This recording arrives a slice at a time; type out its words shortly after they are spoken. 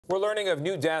We're learning of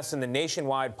new deaths in the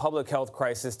nationwide public health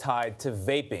crisis tied to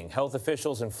vaping. Health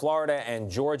officials in Florida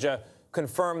and Georgia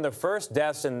confirmed the first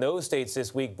deaths in those states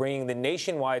this week, bringing the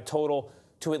nationwide total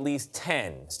to at least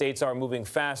 10. States are moving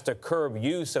fast to curb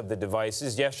use of the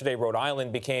devices. Yesterday, Rhode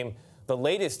Island became the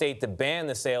latest state to ban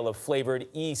the sale of flavored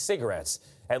e-cigarettes.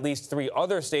 At least 3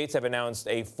 other states have announced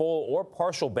a full or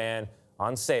partial ban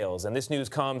on sales. And this news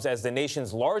comes as the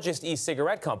nation's largest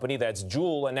e-cigarette company, that's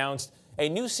Juul, announced a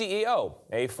new CEO,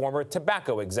 a former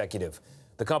tobacco executive.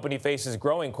 The company faces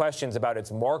growing questions about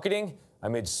its marketing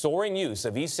amid soaring use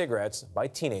of e-cigarettes by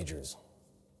teenagers.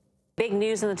 Big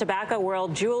news in the tobacco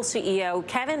world. Juul CEO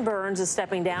Kevin Burns is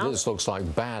stepping down. This looks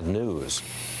like bad news.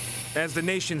 As the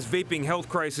nation's vaping health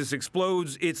crisis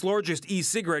explodes, its largest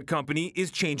e-cigarette company is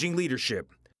changing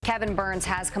leadership. Kevin Burns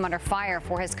has come under fire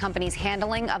for his company's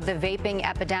handling of the vaping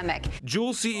epidemic.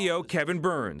 Juul CEO Kevin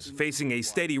Burns facing a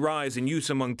steady rise in use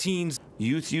among teens.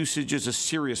 Youth usage is a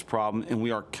serious problem, and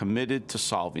we are committed to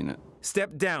solving it.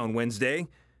 Stepped down Wednesday.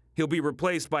 He'll be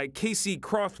replaced by Casey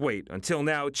Crothwaite, until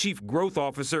now Chief Growth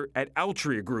Officer at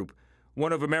Altria Group,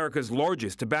 one of America's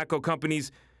largest tobacco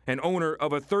companies and owner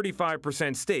of a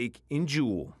 35% stake in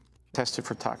Juul. Tested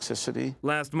for toxicity.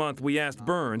 Last month, we asked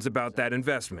Burns about that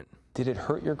investment. Did it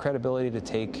hurt your credibility to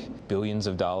take billions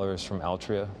of dollars from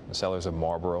Altria, the sellers of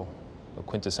Marlboro, a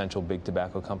quintessential big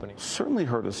tobacco company? Certainly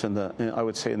hurt us I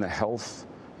would say in the health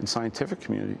and scientific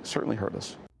community. Certainly hurt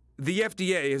us. The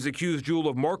FDA has accused Juul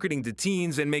of marketing to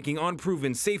teens and making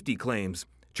unproven safety claims,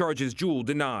 charges Juul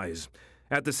denies.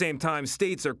 At the same time,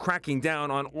 states are cracking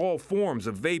down on all forms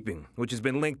of vaping, which has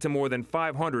been linked to more than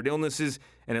 500 illnesses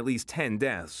and at least 10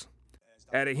 deaths.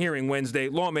 At a hearing Wednesday,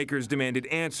 lawmakers demanded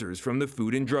answers from the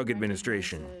Food and Drug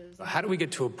Administration. How do we get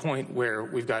to a point where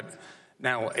we've got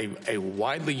now a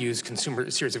widely used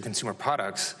series of consumer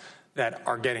products that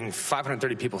are getting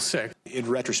 530 people sick? In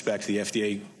retrospect, the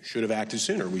FDA should have acted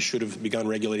sooner. We should have begun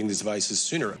regulating these devices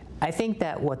sooner. I think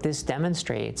that what this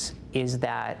demonstrates is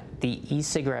that the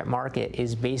e-cigarette market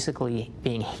is basically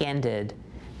being handed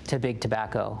to big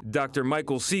tobacco. Dr.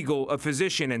 Michael Siegel, a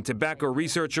physician and tobacco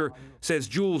researcher, says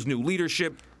Juul's new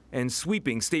leadership and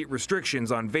sweeping state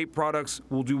restrictions on vape products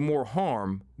will do more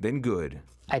harm than good.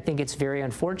 I think it's very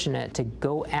unfortunate to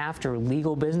go after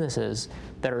legal businesses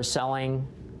that are selling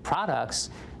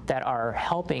products that are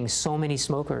helping so many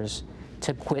smokers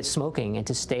to quit smoking and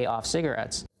to stay off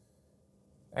cigarettes.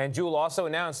 And Juul also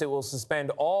announced it will suspend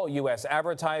all U.S.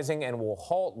 advertising and will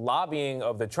halt lobbying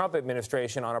of the Trump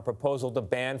administration on a proposal to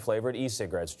ban flavored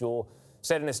e-cigarettes. Juul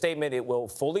said in a statement it will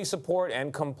fully support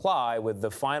and comply with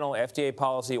the final FDA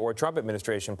policy or Trump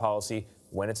administration policy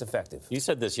when it's effective. You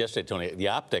said this yesterday, Tony. The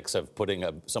optics of putting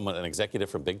an executive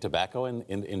from Big Tobacco in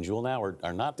Juul now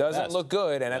are not the Doesn't best. look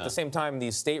good, and at the same time,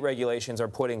 these state regulations are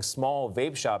putting small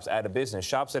vape shops out of business,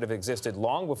 shops that have existed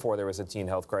long before there was a teen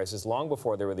health crisis, long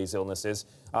before there were these illnesses,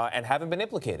 and haven't been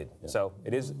implicated. Yeah. So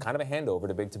it is kind of a handover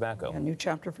to Big Tobacco. A new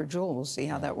chapter for Juul. We'll see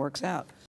how that works out.